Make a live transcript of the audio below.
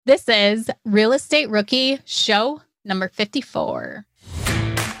This is Real Estate Rookie show number 54.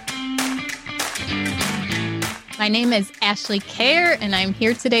 My name is Ashley Kerr, and I'm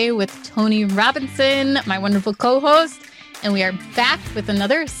here today with Tony Robinson, my wonderful co-host, and we are back with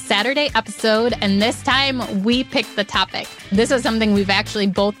another Saturday episode, and this time we picked the topic. This is something we've actually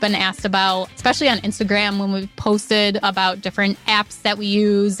both been asked about, especially on Instagram when we've posted about different apps that we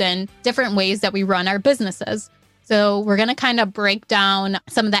use and different ways that we run our businesses. So we're going to kind of break down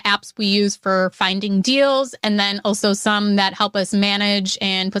some of the apps we use for finding deals, and then also some that help us manage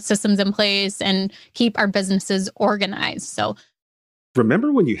and put systems in place and keep our businesses organized. So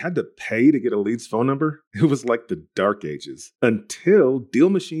remember when you had to pay to get a lead's phone number? It was like the dark ages until Deal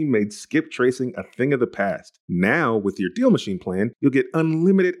Machine made skip tracing a thing of the past. Now, with your Deal Machine plan, you'll get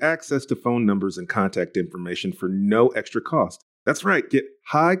unlimited access to phone numbers and contact information for no extra cost. That's right, get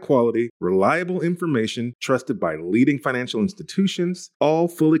high-quality, reliable information trusted by leading financial institutions, all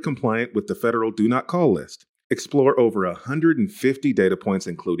fully compliant with the federal Do Not Call list. Explore over 150 data points,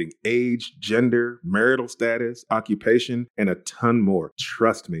 including age, gender, marital status, occupation, and a ton more.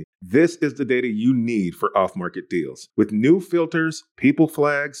 Trust me, this is the data you need for off-market deals. With new filters, people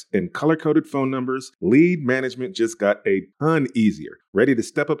flags, and color-coded phone numbers, lead management just got a ton easier. Ready to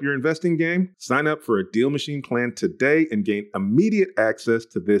step up your investing game? Sign up for a Deal Machine plan today and gain immediate access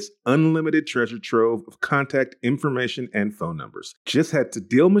to this unlimited treasure trove of contact information and phone numbers. Just head to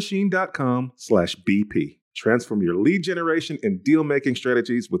DealMachine.com/BP. Transform your lead generation and deal-making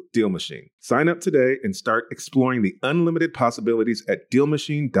strategies with Deal Machine. Sign up today and start exploring the unlimited possibilities at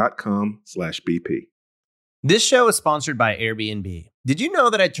DealMachine.com/BP. This show is sponsored by Airbnb. Did you know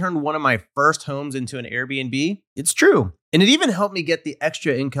that I turned one of my first homes into an Airbnb? It's true. And it even helped me get the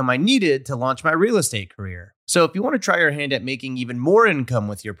extra income I needed to launch my real estate career. So if you want to try your hand at making even more income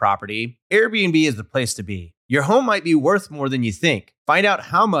with your property, Airbnb is the place to be. Your home might be worth more than you think. Find out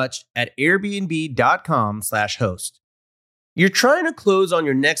how much at airbnb.com/host. You're trying to close on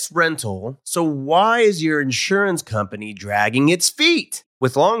your next rental, so why is your insurance company dragging its feet?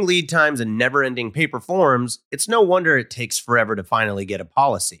 With long lead times and never-ending paper forms, it's no wonder it takes forever to finally get a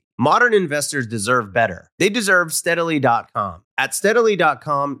policy. Modern investors deserve better. They deserve Steadily.com. At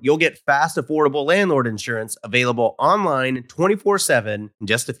Steadily.com, you'll get fast, affordable landlord insurance available online 24/7 in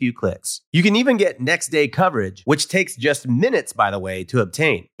just a few clicks. You can even get next-day coverage, which takes just minutes, by the way, to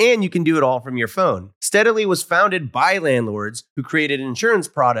obtain. And you can do it all from your phone. Steadily was founded by landlords who created insurance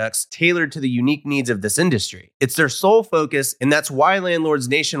products tailored to the unique needs of this industry. It's their sole focus, and that's why landlords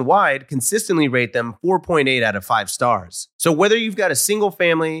nationwide consistently rate them 4.8 out of 5 stars. So whether you've got a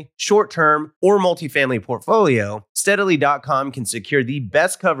single-family, short-term, or multifamily portfolio, Steadily.com can secure the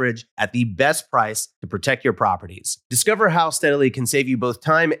best coverage at the best price to protect your properties. Discover how Steadily can save you both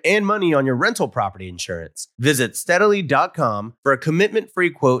time and money on your rental property insurance. Visit Steadily.com for a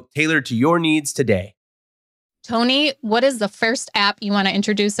commitment-free quote tailored to your needs today. Tony, what is the first app you want to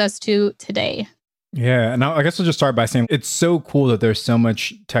introduce us to today? Yeah, and I guess I'll just start by saying it's so cool that there's so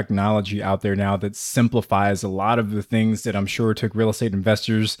much technology out there now that simplifies a lot of the things that I'm sure took real estate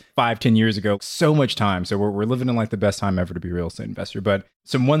investors 5-10 years ago so much time. So we're living in like the best time ever to be a real estate investor. But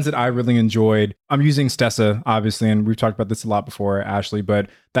some ones that I really enjoyed, I'm using Stessa, obviously, and we've talked about this a lot before, Ashley, but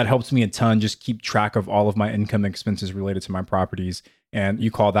that helps me a ton, just keep track of all of my income expenses related to my properties. And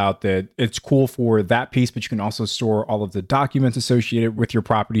you called out that it's cool for that piece, but you can also store all of the documents associated with your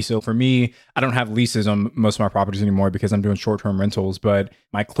property. So for me, I don't have leases on most of my properties anymore because I'm doing short-term rentals, but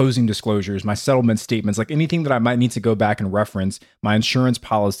my closing disclosures, my settlement statements, like anything that I might need to go back and reference, my insurance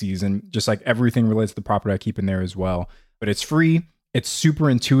policies, and just like everything related to the property I keep in there as well. But it's free. It's super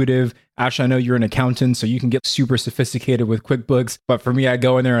intuitive. Actually, I know you're an accountant, so you can get super sophisticated with QuickBooks. But for me, I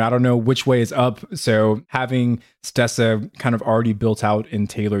go in there and I don't know which way is up. So having Stessa kind of already built out and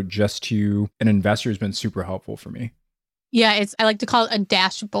tailored just to an investor has been super helpful for me. Yeah, I like to call it a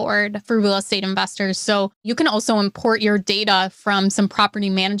dashboard for real estate investors. So you can also import your data from some property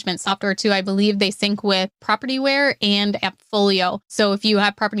management software too. I believe they sync with Propertyware and AppFolio. So if you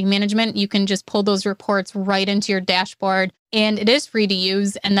have property management, you can just pull those reports right into your dashboard. And it is free to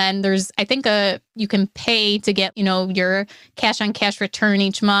use. And then there's, I think, you can pay to get, your cash on cash return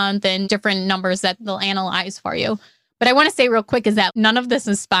each month and different numbers that they'll analyze for you. But I want to say real quick is that none of this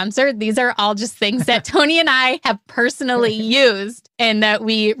is sponsored. These are all just things that Tony and I have personally used and that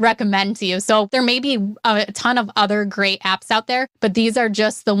we recommend to you. So there may be a ton of other great apps out there, but these are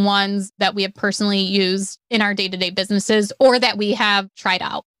just the ones that we have personally used in our day-to-day businesses or that we have tried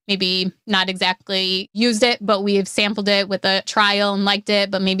out. Maybe not exactly used it, but we've sampled it with a trial and liked it,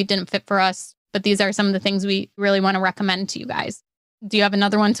 but maybe didn't fit for us. But these are some of the things we really want to recommend to you guys. Do you have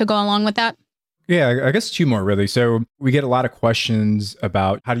another one to go along with that? Yeah, I guess two more really. So we get a lot of questions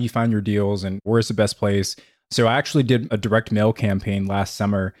about how do you find your deals and where's the best place. So I actually did a direct mail campaign last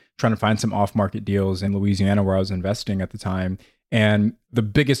summer trying to find some off-market deals in Louisiana where I was investing at the time. And the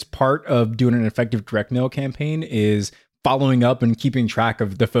biggest part of doing an effective direct mail campaign is following up and keeping track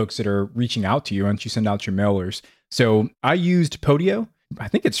of the folks that are reaching out to you once you send out your mailers. So I used Podio. I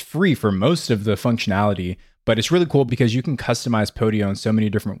think it's free for most of the functionality, but it's really cool because you can customize Podio in so many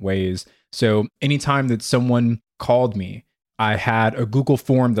different ways. So anytime that someone called me, I had a Google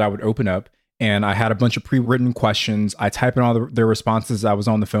form that I would open up and I had a bunch of pre-written questions. I type in all their responses as I was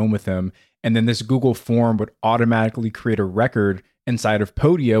on the phone with them. And then this Google form would automatically create a record inside of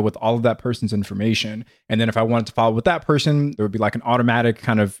Podio with all of that person's information. And then if I wanted to follow with that person, there would be like an automatic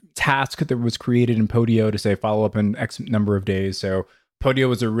kind of task that was created in Podio to say follow up in X number of days. So Podio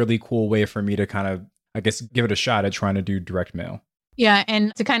was a really cool way for me to kind of, I guess, give it a shot at trying to do direct mail. Yeah.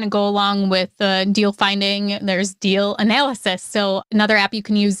 And to kind of go along with deal finding, there's deal analysis. So another app you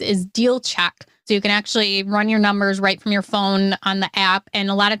can use is Deal Check. So you can actually run your numbers right from your phone on the app. And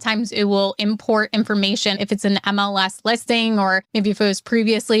a lot of times it will import information if it's an MLS listing, or maybe if it was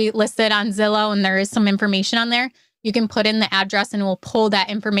previously listed on Zillow and there is some information on there, you can put in the address and it will pull that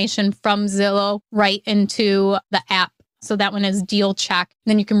information from Zillow right into the app. So that one is Deal Check.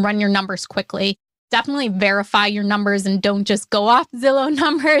 Then you can run your numbers quickly. Definitely verify your numbers and don't just go off Zillow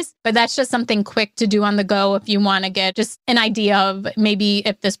numbers, but that's just something quick to do on the go if you want to get just an idea of maybe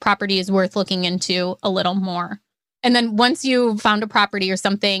if this property is worth looking into a little more. And then once you've found a property or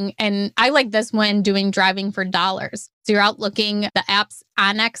something, and I like this when doing driving for dollars. So you're out looking, the apps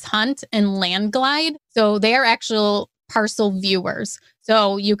Onyx Hunt and Landglide. So they are actual parcel viewers.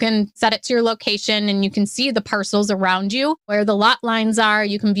 So you can set it to your location and you can see the parcels around you, where the lot lines are.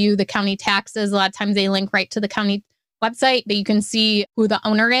 You can view the county taxes. A lot of times they link right to the county website, but you can see who the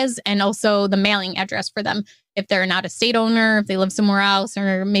owner is and also the mailing address for them. If they're an out-of-state owner, if they live somewhere else,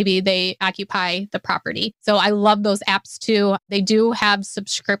 or maybe they occupy the property. So I love those apps too. They do have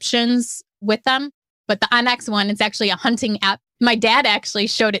subscriptions with them, but the Onyx one, it's actually a hunting app. My dad actually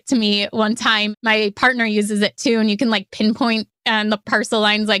showed it to me one time. My partner uses it too, and you can like pinpoint on the parcel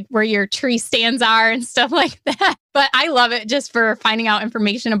lines, like where your tree stands are and stuff like that. But I love it just for finding out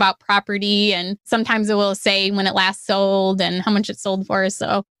information about property. And sometimes it will say when it last sold and how much it sold for.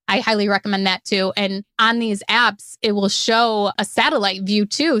 So I highly recommend that too. And on these apps, it will show a satellite view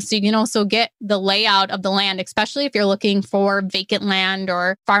too. So you can also get the layout of the land, especially if you're looking for vacant land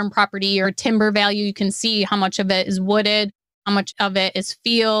or farm property or timber value. You can see how much of it is wooded, how much of it is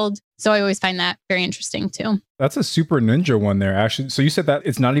field. So I always find that very interesting too. That's a super ninja one there, actually. So you said that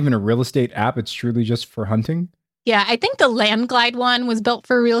it's not even a real estate app. It's truly just for hunting? Yeah, I think the Landglide one was built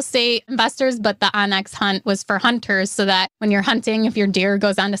for real estate investors, but the Onyx Hunt was for hunters, so that when you're hunting, if your deer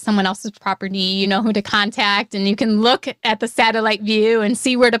goes onto someone else's property, you know who to contact and you can look at the satellite view and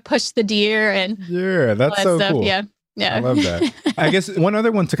see where to push the deer and yeah, that's so stuff. cool. Yeah. I love that. I guess one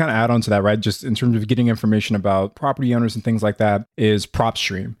other one to kind of add on to that, right? Just in terms of getting information about property owners and things like that is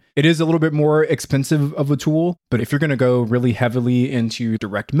PropStream. It is a little bit more expensive of a tool, but if you're going to go really heavily into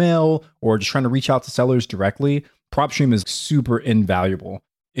direct mail or just trying to reach out to sellers directly, PropStream is super invaluable.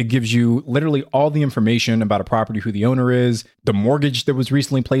 It gives you literally all the information about a property, who the owner is, the mortgage that was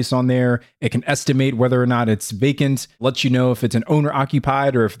recently placed on there. It can estimate whether or not it's vacant, lets you know if it's an owner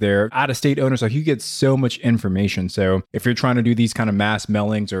occupied or if they're out-of-state owners. Like, you get so much information. So if you're trying to do these kind of mass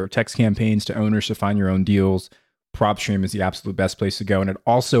mailings or text campaigns to owners to find your own deals, PropStream is the absolute best place to go. And it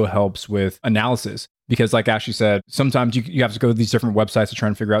also helps with analysis. Because like Ashley said, sometimes you have to go to these different websites to try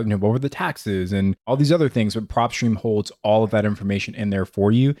and figure out, what were the taxes and all these other things. But PropStream holds all of that information in there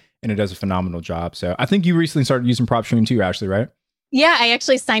for you, and it does a phenomenal job. So I think you recently started using PropStream too, Ashley, right? Yeah, I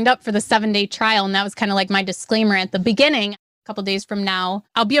actually signed up for the 7-day trial, and that was kind of like my disclaimer at the beginning. A couple days from now,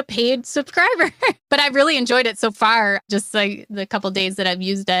 I'll be a paid subscriber. But I've really enjoyed it so far, just like the couple days that I've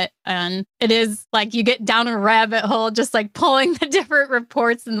used it. And it is like you get down a rabbit hole, just like pulling the different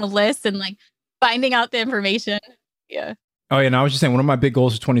reports and the lists and like finding out the information. Yeah. Oh, yeah. And I was just saying, one of my big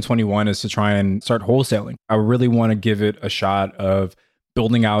goals for 2021 is to try and start wholesaling. I really want to give it a shot of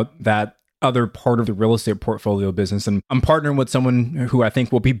building out that other part of the real estate portfolio business. And I'm partnering with someone who I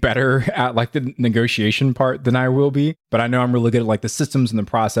think will be better at like the negotiation part than I will be. But I know I'm really good at like the systems and the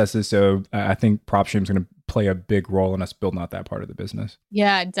processes. So I think PropStream is going to play a big role in us building out that part of the business.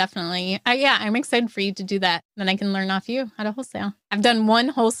 Yeah, definitely. I'm excited for you to do that. Then I can learn off you how to wholesale. I've done one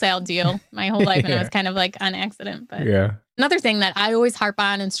wholesale deal my whole life, and it was kind of like on accident. But yeah. Another thing that I always harp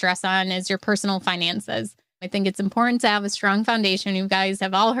on and stress on is your personal finances. I think it's important to have a strong foundation. You guys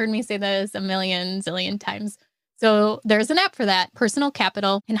have all heard me say this a zillion times. So there's an app for that. Personal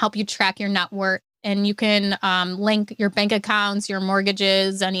Capital can help you track your net worth. and you can link your bank accounts, your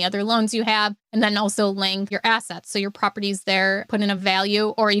mortgages, any other loans you have, and then also link your assets. So your property's there, put in a value,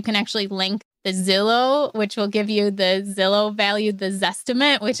 or you can actually link the Zillow, which will give you the Zillow value, the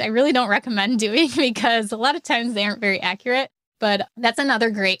Zestimate, which I really don't recommend doing because a lot of times they aren't very accurate. But that's another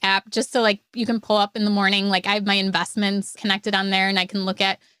great app just so like you can pull up in the morning. Like I have my investments connected on there and I can look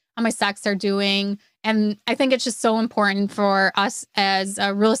at how my stocks are doing. And I think it's just so important for us as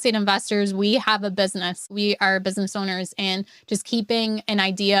real estate investors. We have a business. We are business owners, and just keeping an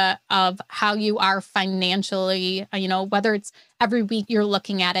idea of how you are financially, whether it's every week you're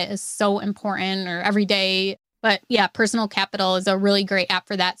looking at it is so important, or every day. But yeah, Personal Capital is a really great app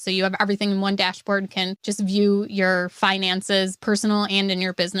for that. So you have everything in one dashboard, can just view your finances, personal and in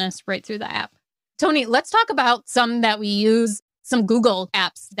your business, right through the app. Tony, let's talk about some that we use, some Google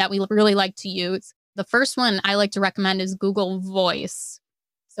apps that we really like to use. The first one I like to recommend is Google Voice.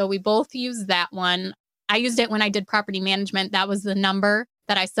 So we both use that one. I used it when I did property management. That was the number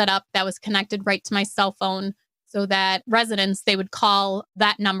that I set up that was connected right to my cell phone, so that residents, they would call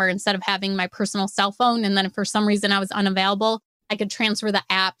that number instead of having my personal cell phone. And then if for some reason I was unavailable, I could transfer the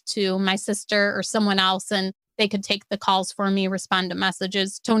app to my sister or someone else, and they could take the calls for me, respond to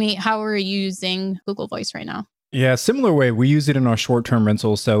messages. Tony, how are you using Google Voice right now? Yeah, similar way. We use it in our short-term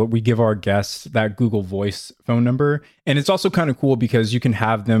rentals. So we give our guests that Google Voice phone number. And it's also kind of cool because you can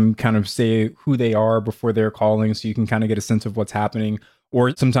have them kind of say who they are before they're calling. So you can kind of get a sense of what's happening.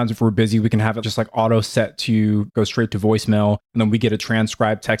 Or sometimes if we're busy, we can have it just like auto set to go straight to voicemail. And then we get a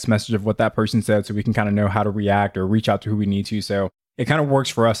transcribed text message of what that person said. So we can kind of know how to react or reach out to who we need to. So it kind of works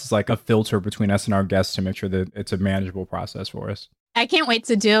for us as like a filter between us and our guests to make sure that it's a manageable process for us. I can't wait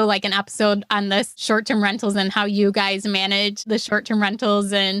to do like an episode on this short-term rentals and how you guys manage the short-term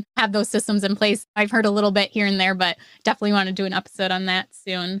rentals and have those systems in place. I've heard a little bit here and there, but definitely want to do an episode on that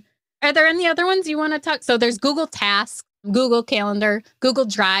soon. Are there any other ones you want to talk? So there's Google Tasks, Google Calendar, Google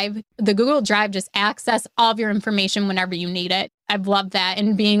Drive. The Google Drive just access all of your information whenever you need it. I've loved that,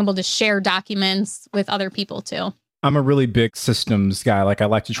 and being able to share documents with other people too. I'm a really big systems guy. Like I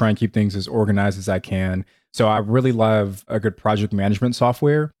like to try and keep things as organized as I can. So I really love a good project management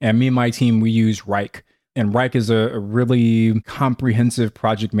software. And me and my team, we use Wrike. And Wrike is a really comprehensive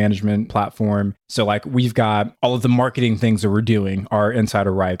project management platform. So like we've got all of the marketing things that we're doing are inside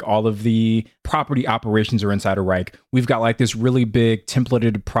of Wrike. All of the property operations are inside of Wrike. We've got like this really big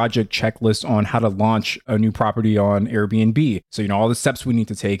templated project checklist on how to launch a new property on Airbnb. So, all the steps we need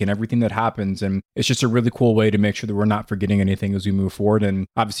to take and everything that happens. And it's just a really cool way to make sure that we're not forgetting anything as we move forward. And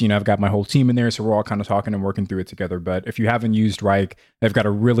obviously, I've got my whole team in there. So we're all kind of talking and working through it together. But if you haven't used Wrike, they've got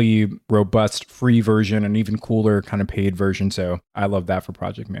a really robust free version and even cooler kind of paid version. So I love that for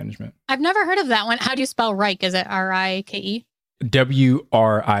project management. I've never heard of that one. How do you spell Wrike? Is it Rike?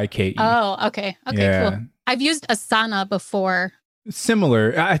 Wrike. Oh, okay. Okay, yeah. Cool. I've used Asana before.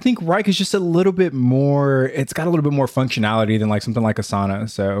 Similar. I think Wrike is just a little bit more, it's got a little bit more functionality than like something like Asana.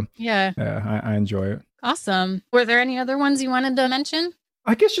 So yeah, I enjoy it. Awesome. Were there any other ones you wanted to mention?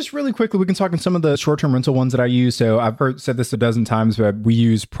 I guess just really quickly, we can talk on some of the short-term rental ones that I use. So I've said this a dozen times, but we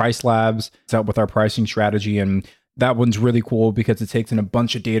use Price Labs to help with our pricing strategy. And that one's really cool because it takes in a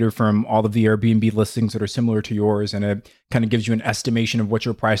bunch of data from all of the Airbnb listings that are similar to yours. And it kind of gives you an estimation of what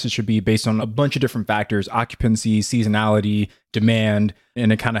your prices should be based on a bunch of different factors: occupancy, seasonality, demand.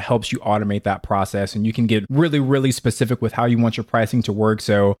 And it kind of helps you automate that process. And you can get really, really specific with how you want your pricing to work.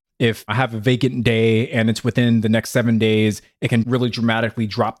 So if I have a vacant day and it's within the next 7 days, it can really dramatically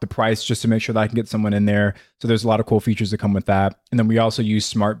drop the price just to make sure that I can get someone in there. So there's a lot of cool features that come with that. And then we also use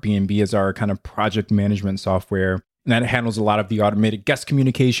Smart B&B as our kind of project management software. And that handles a lot of the automated guest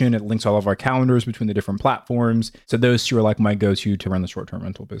communication. It links all of our calendars between the different platforms. So those two are like my go-to to run the short-term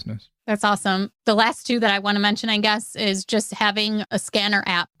rental business. That's awesome. The last two that I want to mention, I guess, is just having a scanner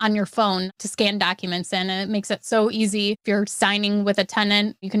app on your phone to scan documents. And it makes it so easy. If you're signing with a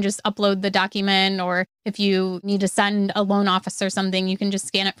tenant, you can just upload the document. Or if you need to send a loan officer something, you can just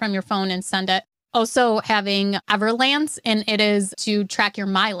scan it from your phone and send it. Also having Everlance, and it is to track your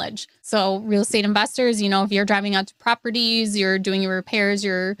mileage. So real estate investors, if you're driving out to properties, you're doing your repairs,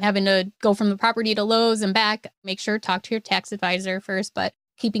 you're having to go from the property to Lowe's and back, make sure to talk to your tax advisor first, but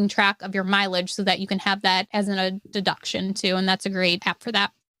keeping track of your mileage so that you can have that as a deduction too. And that's a great app for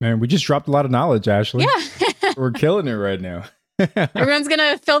that. Man, we just dropped a lot of knowledge, Ashley. Yeah. We're killing it right now. Everyone's going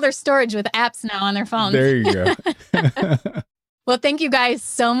to fill their storage with apps now on their phones. There you go. Well, thank you guys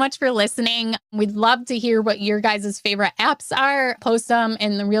so much for listening. We'd love to hear what your guys' favorite apps are. Post them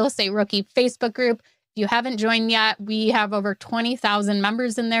in the Real Estate Rookie Facebook group. If you haven't joined yet, we have over 20,000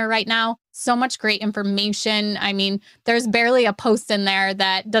 members in there right now. So much great information. I mean, there's barely a post in there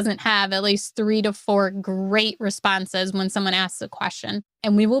that doesn't have at least 3 to 4 great responses when someone asks a question.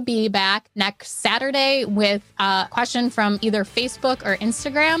 And we will be back next Saturday with a question from either Facebook or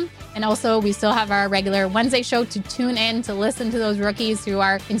Instagram. And also, we still have our regular Wednesday show to tune in to listen to those rookies who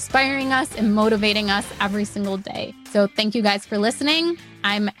are inspiring us and motivating us every single day. So thank you guys for listening.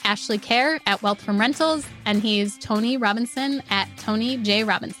 I'm Ashley Kerr at Wealth from Rentals, and he's Tony Robinson at Tony J.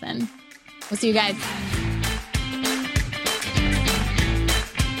 Robinson. We'll see you guys.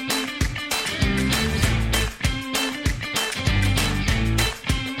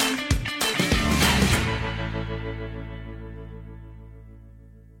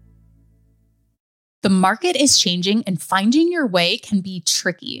 The market is changing and finding your way can be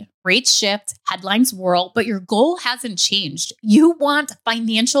tricky. Rates shift, headlines whirl, but your goal hasn't changed. You want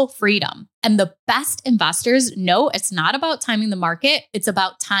financial freedom. And the best investors know it's not about timing the market, it's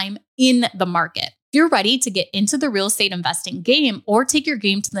about time in the market. If you're ready to get into the real estate investing game or take your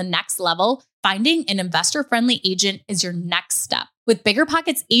game to the next level, finding an investor-friendly agent is your next step. With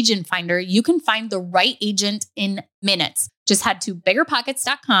BiggerPockets Agent Finder, you can find the right agent in minutes. Just head to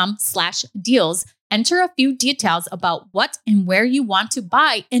biggerpockets.com/deals. Enter a few details about what and where you want to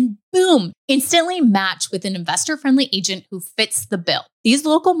buy, and boom, instantly match with an investor-friendly agent who fits the bill. These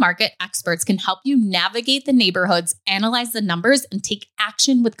local market experts can help you navigate the neighborhoods, analyze the numbers, and take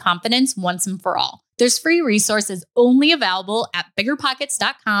action with confidence once and for all. There's free resources only available at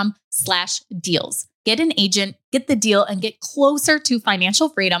biggerpockets.com/deals. Get an agent, get the deal, and get closer to financial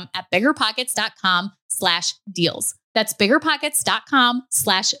freedom at biggerpockets.com/deals. That's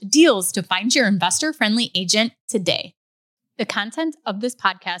biggerpockets.com/deals to find your investor-friendly agent today. The content of this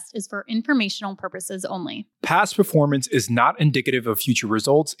podcast is for informational purposes only. Past performance is not indicative of future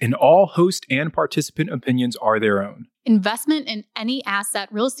results, and all host and participant opinions are their own. Investment in any asset,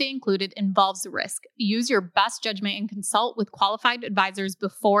 real estate included, involves risk. Use your best judgment and consult with qualified advisors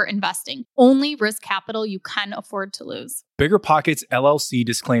before investing. Only risk capital you can afford to lose. BiggerPockets LLC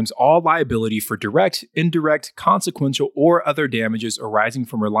disclaims all liability for direct, indirect, consequential, or other damages arising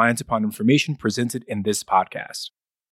from reliance upon information presented in this podcast.